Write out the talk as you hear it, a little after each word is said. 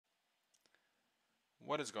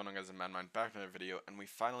What is going on, guys? I'm Madden back in another video, and we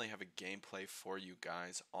finally have a gameplay for you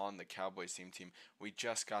guys on the Cowboys team. We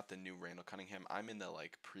just got the new Randall Cunningham. I'm in the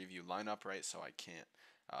preview lineup, right? So I can't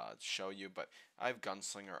show you, but I have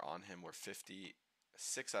Gunslinger on him. We're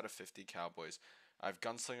 56 out of 50 Cowboys. I have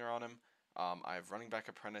Gunslinger on him. I have running back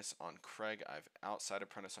apprentice on Craig. I have outside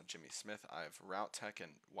apprentice on Jimmy Smith. I have route tech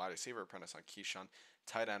and wide receiver apprentice on Keyshawn.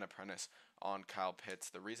 Tight end apprentice on Kyle Pitts.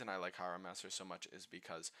 The reason I like Hire Master so much is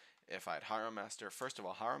because if I had Hire Master, first of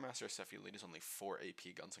all, Hire Master Seffi Elite is only 4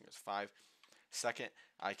 AP, Gunslinger's 5. Second,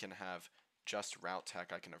 I can have just route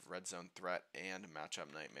tech. I can have red zone threat and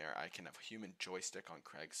matchup nightmare. I can have human joystick on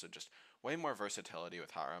Craig, so just way more versatility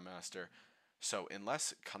with Hire Master. So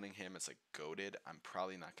unless Cunningham is goated, I'm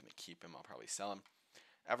probably not going to keep him. I'll probably sell him.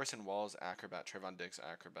 Everson Walls, Acrobat. Trayvon Diggs,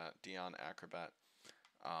 Acrobat. Dion, Acrobat.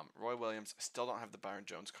 Roy Williams, still don't have the Byron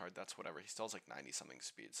Jones card. That's whatever. He still has 90-something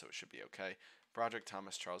speed, so it should be okay. Broderick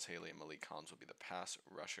Thomas, Charles Haley, and Malik Collins will be the pass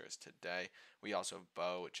rushers today. We also have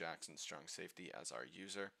Bo Jackson, strong safety, as our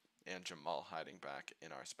user, and Jamal hiding back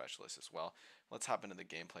in our specialist as well. Let's hop into the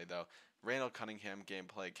gameplay, though. Randall Cunningham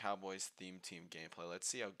gameplay, Cowboys theme team gameplay. Let's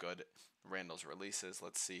see how good Randall's release is.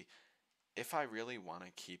 Let's see if I really want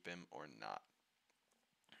to keep him or not.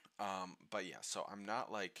 But yeah, so I'm not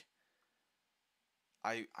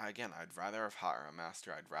I'd rather have Hire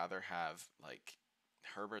Master. I'd rather have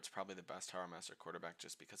Herbert's probably the best Hire Master quarterback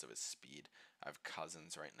just because of his speed. I have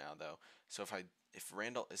Cousins right now though, so if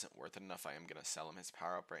Randall isn't worth it enough, I am gonna sell him. His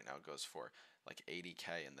power up right now goes for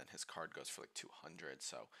 80K, and then his card goes for 200.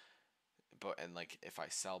 So, if I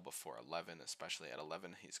sell before 11, especially at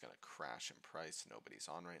 11, he's gonna crash in price. Nobody's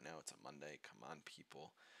on right now. It's a Monday. Come on,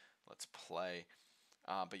 people, let's play.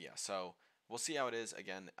 But yeah, so we'll see how it is.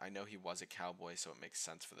 Again, I know he was a Cowboy, so it makes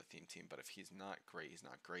sense for the theme team, but if he's not great, he's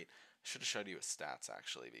not great. I should have showed you his stats,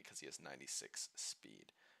 actually, because he has 96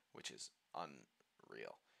 speed, which is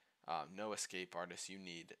unreal. No escape artist. You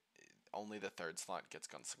need only the third slot gets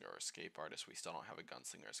Gunslinger or escape artist. We still don't have a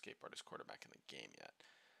Gunslinger or escape artist quarterback in the game yet.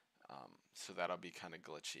 So that'll be kind of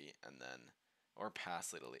glitchy, and then, or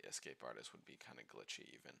pass lead elite escape artist would be kind of glitchy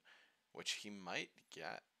even, which he might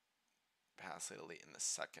get pass lead elite in the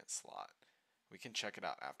second slot. We can check it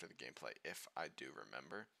out after the gameplay if I do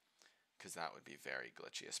remember, because that would be very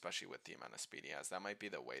glitchy, especially with the amount of speed he has. That might be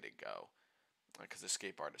the way to go, because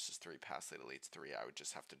escape artist is 3, pass lead elite's 3. I would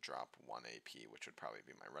just have to drop 1 AP, which would probably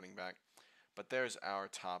be my running back. But there's our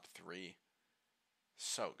top 3.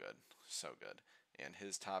 So good, so good. And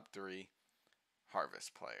his top 3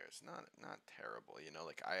 harvest players, not terrible.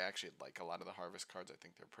 I actually like a lot of the harvest cards. I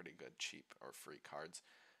think they're pretty good, cheap or free cards.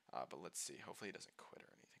 But let's see. Hopefully he doesn't quit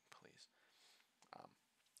or anything, please.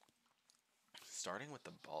 Starting with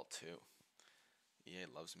the ball, too. EA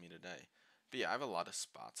loves me today. But yeah, I have a lot of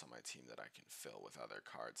spots on my team that I can fill with other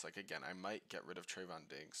cards. Again, I might get rid of Trayvon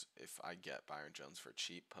Diggs if I get Byron Jones for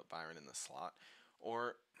cheap, put Byron in the slot.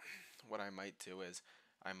 Or what I might do is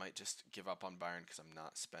I might just give up on Byron because I'm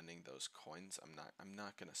not spending those coins. I'm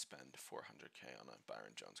not going to spend 400K on a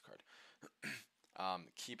Byron Jones card.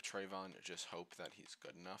 Keep Trayvon, just hope that he's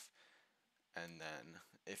good enough. And then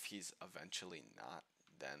if he's eventually not,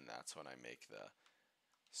 then that's when I make the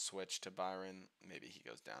switch to Byron. Maybe he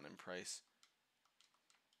goes down in price.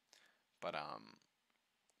 But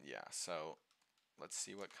yeah, so let's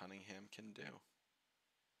see what Cunningham can do.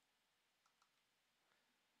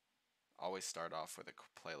 Always start off with a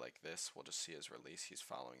play like this. We'll just see his release. He's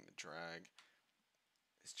following the drag.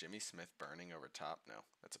 Is Jimmy Smith burning over top? No,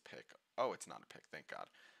 that's a pick. Oh, it's not a pick, thank God.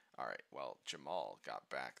 Alright, well, Jamal got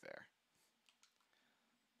back there.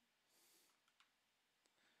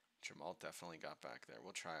 Jamal definitely got back there.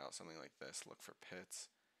 We'll try out something like this. Look for Pitts.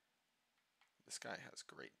 This guy has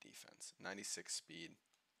great defense. 96 speed.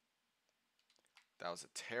 That was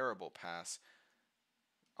a terrible pass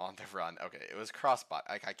on the run. Okay, it was crossbody.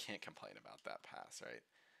 I can't complain about that pass, right?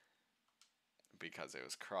 Because it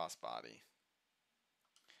was crossbody.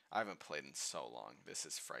 I haven't played in so long. This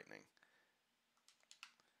is frightening.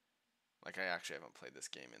 I actually haven't played this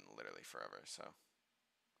game in literally forever, so.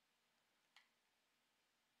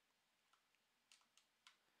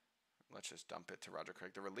 Let's just dump it to Roger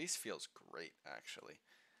Craig. The release feels great, actually.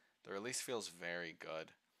 The release feels very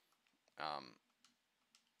good.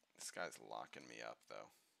 This guy's locking me up, though.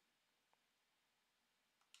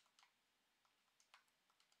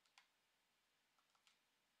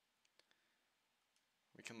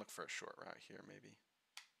 We can look for a short route here, maybe.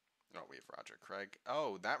 Oh, we have Roger Craig.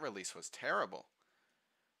 Oh, that release was terrible.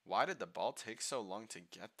 Why did the ball take so long to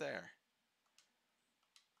get there?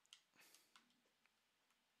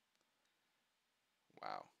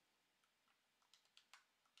 Wow.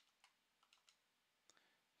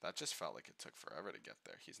 That just felt like it took forever to get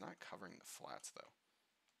there. He's not covering the flats, though.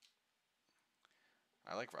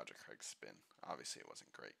 I like Roger Craig's spin. Obviously, it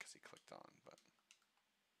wasn't great because he clicked on, but...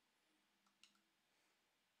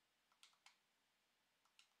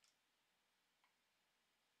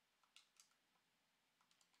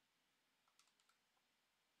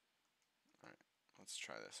 Alright, let's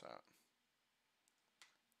try this out.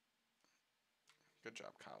 Good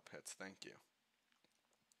job, Kyle Pitts. Thank you.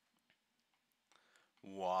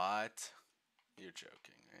 What? You're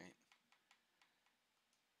joking, right?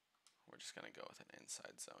 We're just going to go with an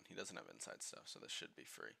inside zone. He doesn't have inside stuff, so this should be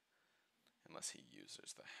free. Unless he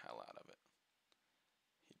uses the hell out of it.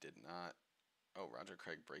 He did not. Oh, Roger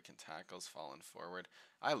Craig breaking tackles, falling forward.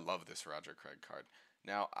 I love this Roger Craig card.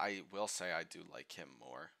 Now, I will say I do like him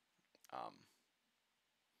more.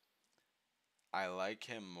 I like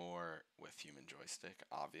him more with human joystick,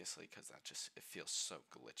 obviously, because that just, it feels so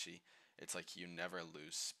glitchy. It's like you never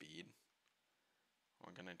lose speed.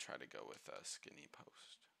 We're going to try to go with a skinny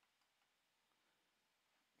post.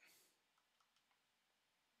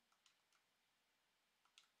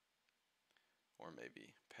 Or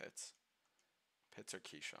maybe Pitts. Pitts or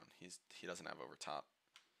Keyshawn. He doesn't have over top.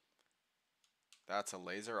 That's a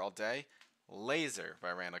laser all day. Laser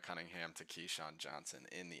by Randall Cunningham to Keyshawn Johnson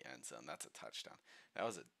in the end zone. That's a touchdown. That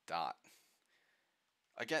was a dot.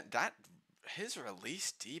 Again, his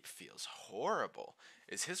release deep feels horrible.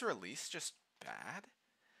 Is his release just bad?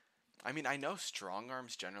 I mean, I know strong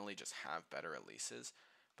arms generally just have better releases,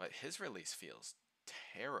 but his release feels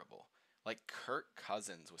terrible. Like Kirk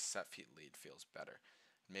Cousins with set feet lead feels better.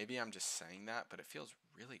 Maybe I'm just saying that, but it feels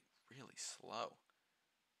really, really slow.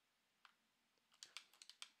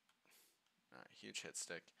 Alright, huge hit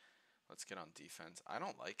stick. Let's get on defense. I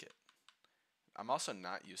don't like it. I'm also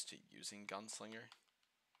not used to using Gunslinger,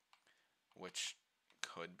 which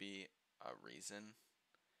could be a reason.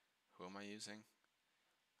 Who am I using?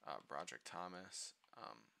 Broderick Thomas,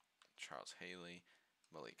 Charles Haley,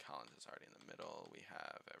 Malik Collins is already in the middle. We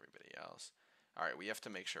have everybody else. Alright, we have to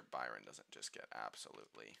make sure Byron doesn't just get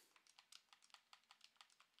absolutely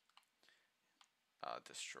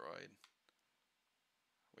destroyed.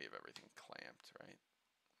 We have everything clamped, right?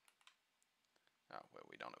 Oh, wait,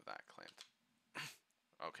 we don't have that clamped.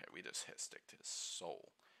 Okay, we just hit stick to his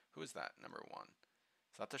soul. Who is that, number 1?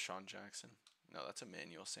 Is that Deshaun Jackson? No, that's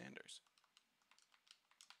Emmanuel Sanders.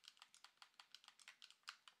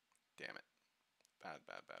 Damn it. Bad.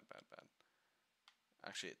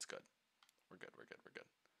 Actually, it's good. We're good.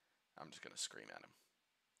 I'm just going to scream at him.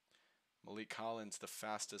 Malik Collins, the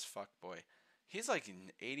fastest fuck boy. He's like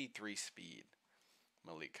an 83 speed,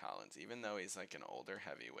 Malik Collins, even though he's like an older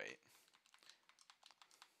heavyweight.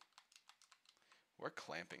 We're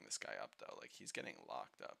clamping this guy up, though. Like, he's getting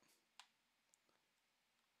locked up.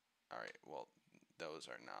 Alright, well, those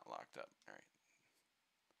are not locked up. Alright.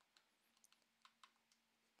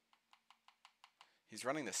 He's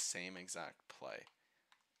running the same exact play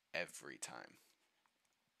every time.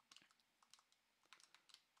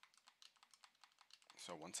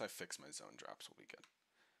 So once I fix my zone drops, we'll be good.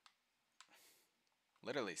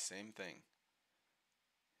 Literally, same thing.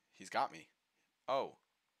 He's got me. Oh.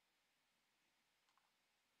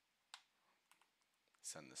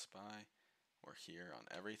 Send the spy. We're here on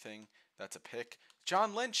everything. That's a pick.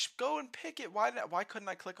 John Lynch, go and pick it. Why couldn't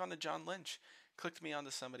I click onto John Lynch? Clicked me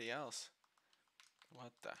onto somebody else.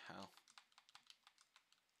 What the hell?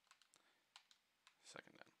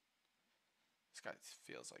 Second down. This guy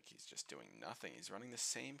feels like he's just doing nothing. He's running the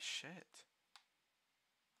same shit.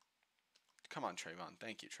 Come on, Trayvon.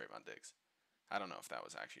 Thank you, Trayvon Diggs. I don't know if that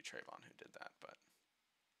was actually Trayvon who did that, but...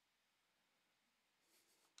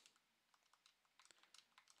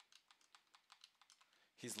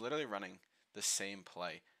 He's literally running the same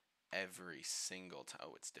play every single time.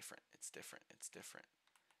 Oh, it's different.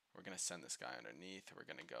 We're going to send this guy underneath. We're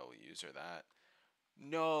going to go user that.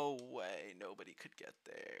 No way. Nobody could get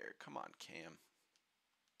there. Come on, Cam.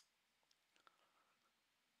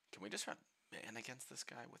 Can we just run man against this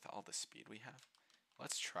guy with all the speed we have?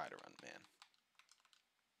 Let's try to run man.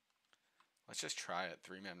 Let's just try it.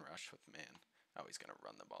 3-man rush with man. Oh, he's going to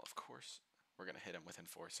run the ball, of course. We're going to hit him with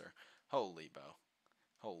enforcer. Holy bow.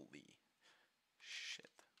 Holy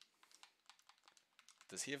shit.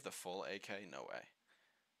 Does he have the full AK? No way.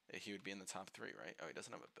 He would be in the top 3, right? Oh, he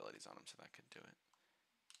doesn't have abilities on him, so that could do it.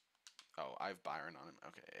 Oh, I have Byron on him.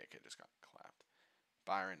 Okay, AK just got clapped.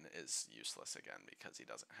 Byron is useless again because he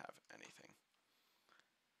doesn't have anything.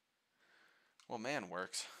 Well, man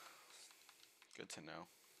works. Good to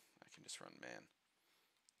know. I can just run man.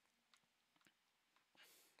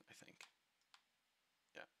 I think.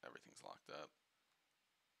 Yeah, everything's locked up.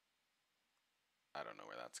 I don't know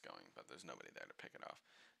where that's going, but there's nobody there to pick it off.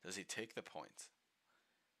 Does he take the points?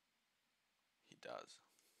 He does.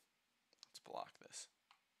 Let's block this.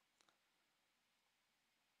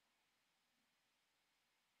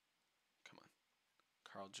 Come on.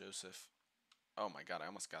 Carl Joseph. Oh my god, I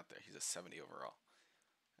almost got there. He's a 70 overall.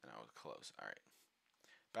 And I was close. Alright.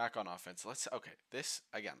 Back on offense. Okay, this,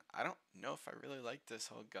 again, I don't know if I really like this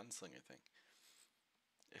whole gunslinger thing.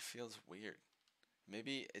 It feels weird.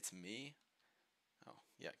 Maybe it's me. Oh,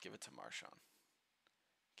 yeah, give it to Marshawn.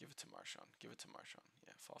 Give it to Marshawn. Give it to Marshawn.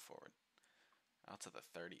 Yeah, fall forward. Out to the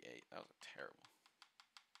 38. That was terrible.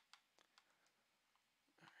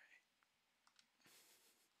 Alright.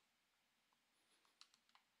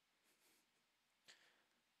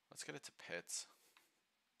 Let's get it to Pitts.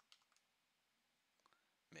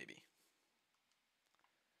 Maybe.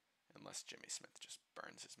 Unless Jimmy Smith just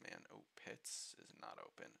burns his man. Oh, Pitts is not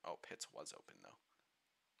open. Oh, Pitts was open, though.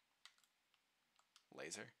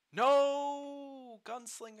 Laser? No!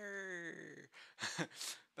 Gunslinger!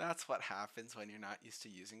 That's what happens when you're not used to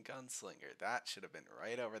using Gunslinger. That should have been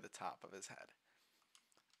right over the top of his head.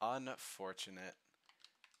 Unfortunate.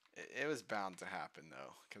 It was bound to happen,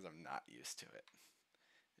 though, because I'm not used to it.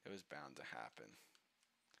 It was bound to happen.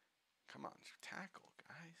 Come on, tackle,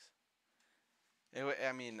 guys.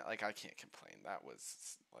 I mean, like, I can't complain. That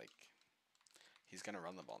was, like, he's going to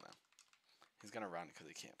run the ball now. He's going to run because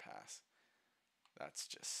he can't pass. That's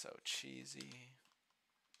just so cheesy.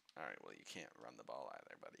 Alright, well, you can't run the ball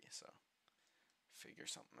either, buddy, so figure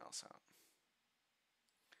something else out.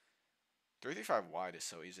 335 wide is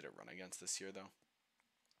so easy to run against this year, though.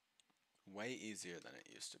 Way easier than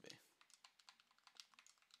it used to be.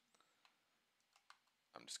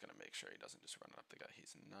 I'm just going to make sure he doesn't just run it up the gut.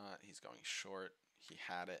 He's not. He's going short. He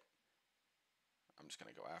had it. I'm just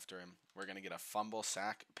going to go after him. We're going to get a fumble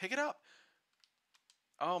sack. Pick it up!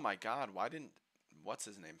 Oh my god, why didn't... What's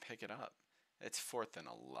his name? Pick it up. It's 4th and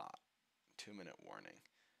a lot. 2-minute warning.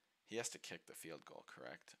 He has to kick the field goal,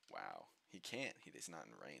 correct? Wow. He can't. He's not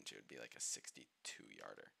in range. It would be like a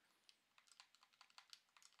 62-yarder.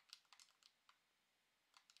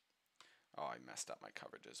 Oh, I messed up my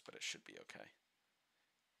coverages, but it should be okay.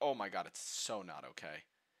 Oh my god, it's so not okay.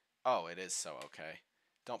 Oh, it is so okay.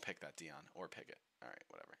 Don't pick that, Dion. Or pick it. Alright,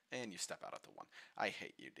 whatever. And you step out at the 1. I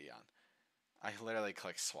hate you, Dion. I literally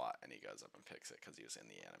click SWAT and he goes up and picks it because he was in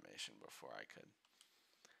the animation before I could.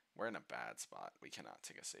 We're in a bad spot. We cannot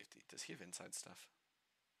take a safety. Does he have inside stuff?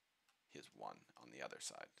 He has 1 on the other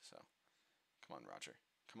side. So, come on, Roger.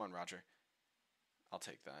 Come on, Roger. I'll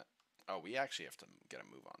take that. Oh, we actually have to get a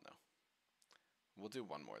move on, though. We'll do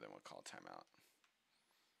one more, then we'll call timeout.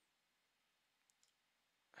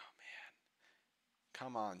 Oh, man.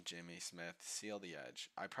 Come on, Jimmy Smith. Seal the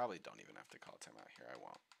edge. I probably don't even have to call timeout here. I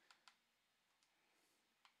won't.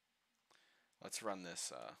 Let's run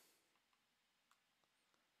this.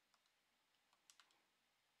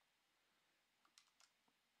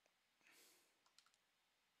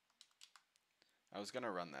 I was going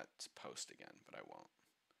to run that post again, but I won't.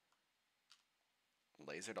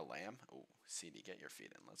 Laser to Lamb. Ooh, CD, get your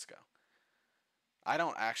feet in. Let's go. I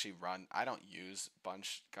don't actually run. I don't use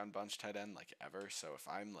gun bunch tight end like ever. So if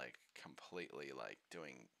I'm like completely like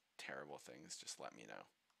doing terrible things, just let me know.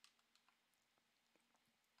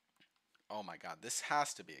 Oh my god, this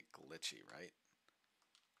has to be a glitchy, right?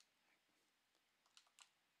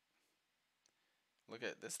 Look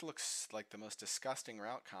at this. Looks like the most disgusting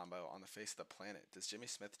route combo on the face of the planet. Does Jimmy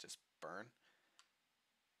Smith just burn?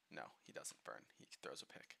 No, he doesn't burn. He throws a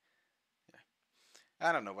pick. Yeah.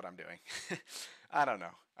 I don't know what I'm doing. I don't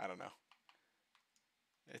know. I don't know.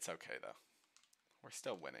 It's okay though. We're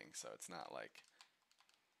still winning, so it's not like...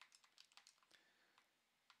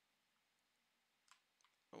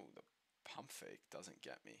 Oh, the pump fake doesn't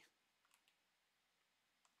get me.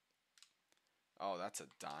 Oh, that's a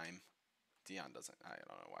dime. Dion doesn't. I don't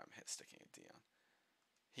know why I'm sticking at Dion.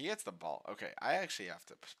 He gets the ball. Okay, I actually have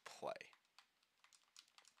to play.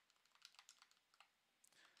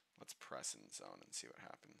 Let's press in zone and see what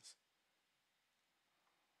happens.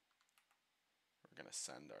 We're going to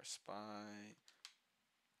send our spy.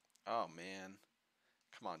 Oh, man.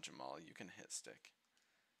 Come on, Jamal. You can hit stick.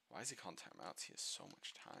 Why is he calling timeouts? He has so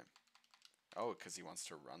much time. Oh, because he wants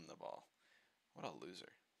to run the ball. What a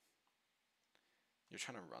loser. You're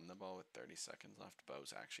trying to run the ball with 30 seconds left.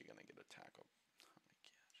 Bo's actually going to get a tackle. Oh, my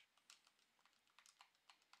gosh.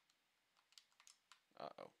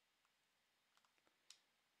 Uh-oh.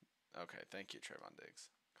 Okay, thank you, Trayvon Diggs.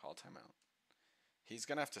 Call timeout. He's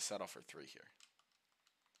going to have to settle for 3 here.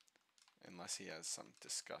 Unless he has some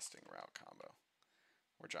disgusting route combo.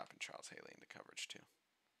 We're dropping Charles Haley into coverage, too.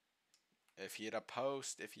 If he had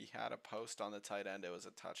a post on the tight end, it was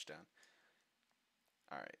a touchdown.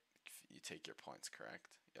 All right, you take your points, correct?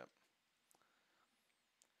 Yep.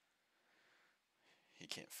 He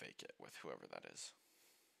can't fake it with whoever that is.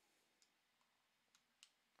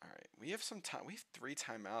 All right, we have some time. We have 3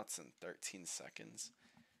 timeouts in 13 seconds.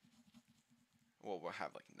 Well, we'll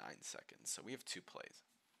have like 9 seconds, so we have 2 plays.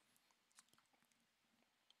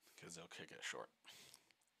 Because they'll kick it short.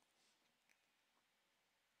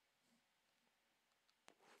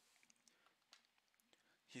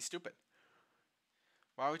 He's stupid.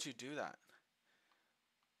 Why would you do that?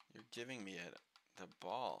 You're giving me the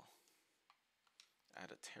ball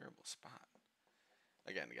at a terrible spot.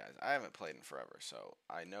 Again, guys, I haven't played in forever, so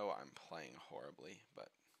I know I'm playing horribly, but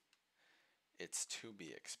it's to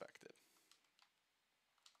be expected.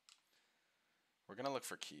 We're going to look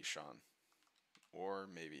for Keyshawn, or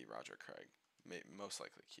maybe Roger Craig. Most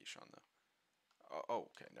likely Keyshawn, though. Oh,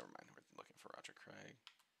 okay, never mind. We're looking for Roger Craig.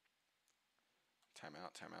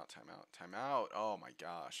 Timeout, timeout, timeout, timeout. Oh my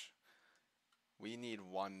gosh. We need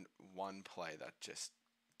one play that just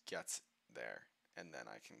gets there, and then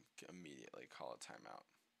I can immediately call a timeout.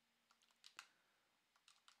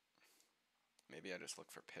 Maybe I just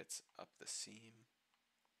look for Pitts up the seam.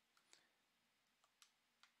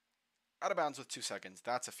 Out of bounds with 2 seconds.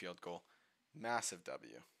 That's a field goal. Massive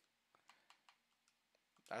W.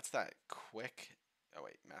 That's that quick. Oh,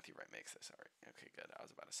 wait. Matthew Wright makes this. All right. Okay, good. I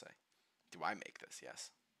was about to say. Do I make this?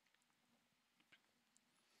 Yes.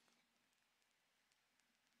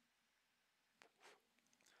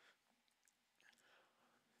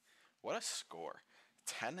 What a score.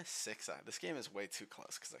 10-6. This game is way too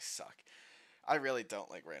close because I suck. I really don't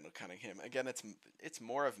like Randall Cunningham. Again, it's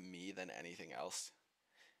more of me than anything else.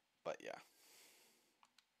 But yeah.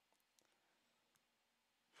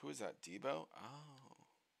 Who is that? Debo? Oh.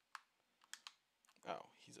 Oh,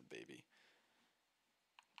 he's a baby.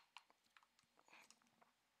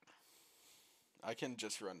 I can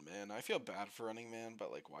just run man. I feel bad for running man,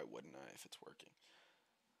 but like, why wouldn't I if it's working?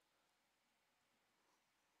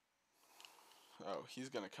 Oh, he's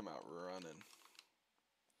gonna come out running.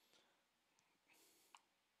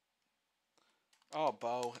 Oh,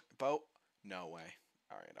 Bo. No way.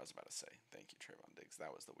 All right, I was about to say. Thank you, Trayvon Diggs.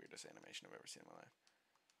 That was the weirdest animation I've ever seen in my life.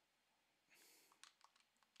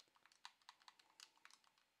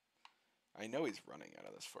 I know he's running out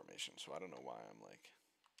of this formation, so I don't know why I'm like...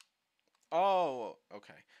 Oh,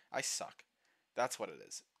 okay. I suck. That's what it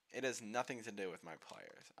is. It has nothing to do with my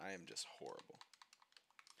players. I am just horrible.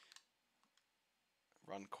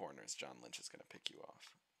 Run corners. John Lynch is going to pick you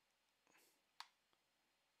off.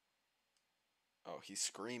 Oh, he's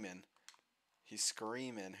screaming. He's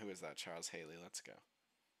screaming. Who is that? Charles Haley. Let's go.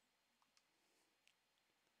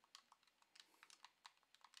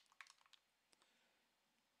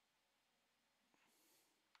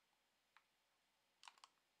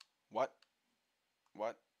 What?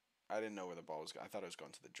 What? I didn't know where the ball was going. I thought it was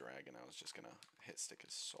going to the drag, and I was just going to hit stick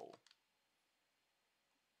his soul.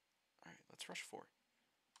 All right, let's rush 4.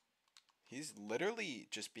 He's literally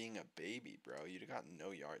just being a baby, bro. You got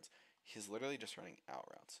no yards. He's literally just running out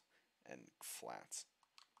routes and flats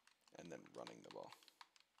and then running the ball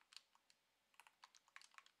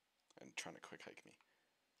and trying to quick hike me.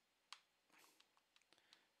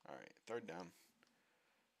 All right, 3rd down.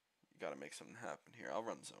 You got to make something happen here. I'll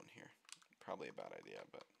run zone here. Probably a bad idea,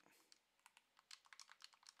 but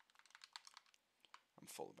I'm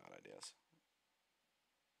full of bad ideas.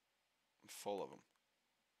 I'm full of them.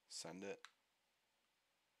 Send it.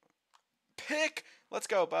 Pick! Let's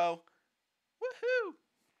go, Bo. Woohoo!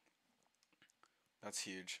 That's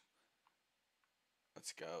huge.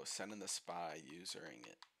 Let's go. Sending the spy, usering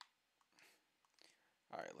it.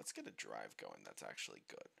 Alright, let's get a drive going that's actually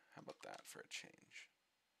good. How about that for a change?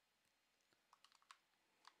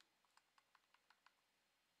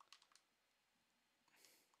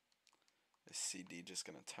 Is CD just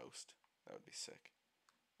going to toast? That would be sick.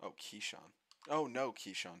 Oh, Keyshawn. Oh, no,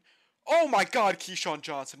 Keyshawn. Oh, my God, Keyshawn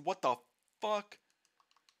Johnson. What the fuck?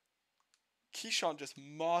 Keyshawn just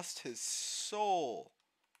mossed his soul.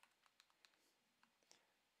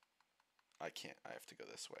 I can't. I have to go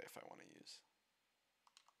this way if I want to use.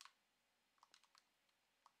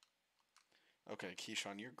 Okay,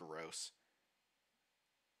 Keyshawn, you're gross.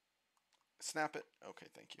 Snap it. Okay,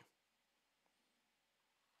 thank you.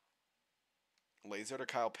 Laser to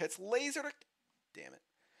Kyle Pitts. Laser to... Damn it.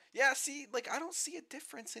 Yeah, see, like, I don't see a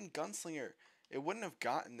difference in Gunslinger. It wouldn't have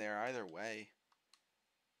gotten there either way.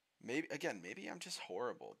 Maybe, again, maybe I'm just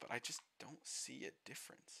horrible, but I just don't see a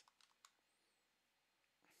difference.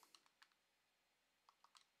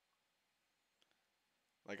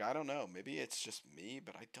 Like, I don't know. Maybe it's just me,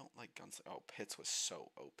 but I don't like guns. Oh, Pitts was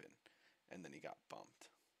so open. And then he got bumped.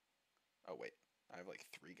 Oh, wait. I have like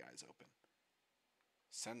 3 guys open.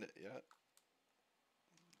 Send it yet?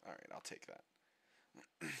 All right, I'll take that.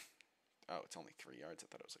 Oh, it's only 3 yards. I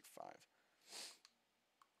thought it was like 5.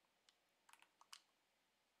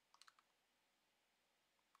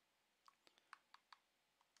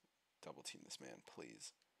 Double team this man,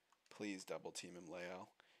 please. Please double team him, Leo.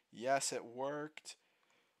 Yes, it worked.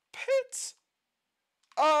 Pitts!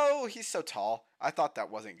 Oh, he's so tall. I thought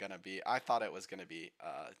that wasn't going to be. I thought it was going to be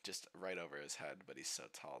just right over his head, but he's so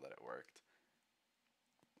tall that it worked.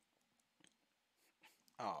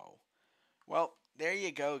 Oh. Well, there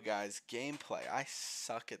you go, guys. Gameplay. I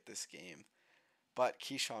suck at this game. But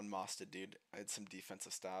Keyshawn Mosta, dude, I had some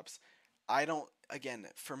defensive stops. I don't, again,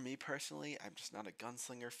 for me personally, I'm just not a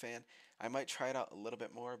gunslinger fan. I might try it out a little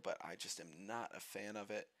bit more, but I just am not a fan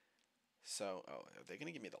of it. So, oh, are they going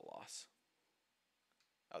to give me the loss?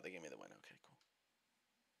 Oh, they gave me the win. Okay, cool.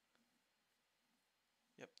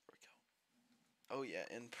 Yep, there we go. Oh,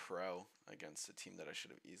 yeah, in pro against a team that I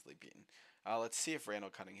should have easily beaten. Let's see if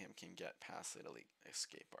Randall Cunningham can get past Little League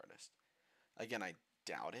Escape Artist. Again, I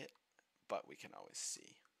doubt it, but we can always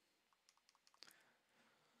see.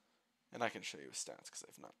 And I can show you his stats because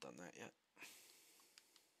I've not done that yet.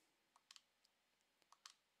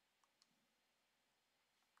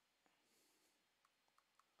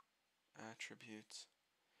 Attributes.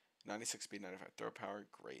 96 speed, 95 throw power.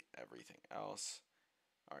 Great. Everything else.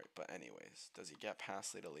 Alright, but anyways. Does he get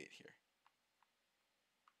past Lead Elite here?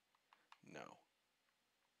 No.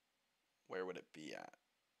 Where would it be at?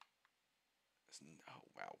 Oh,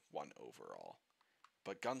 wow. 1 overall.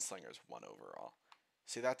 But Gunslinger's 1 overall.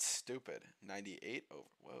 See, that's stupid. 98 over.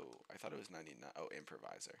 Whoa. I thought it was 99. Oh,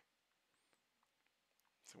 Improviser.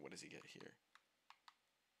 So what does he get here?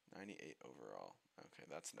 98 overall. Okay,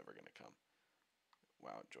 that's never going to come.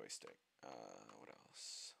 Wow, joystick. What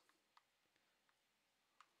else?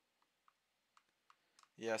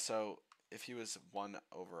 Yeah, so if he was 1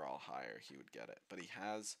 overall higher, he would get it. But he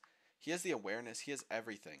has the awareness. He has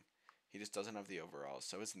everything. He just doesn't have the overall.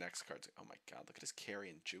 So his next card's, oh my god, look at his carry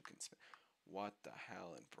and juke and spin. What the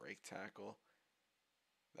hell? And break tackle.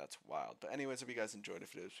 That's wild. But anyways, if you guys enjoyed,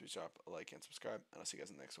 if you did, please drop a like and subscribe. And I'll see you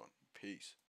guys in the next one. Peace.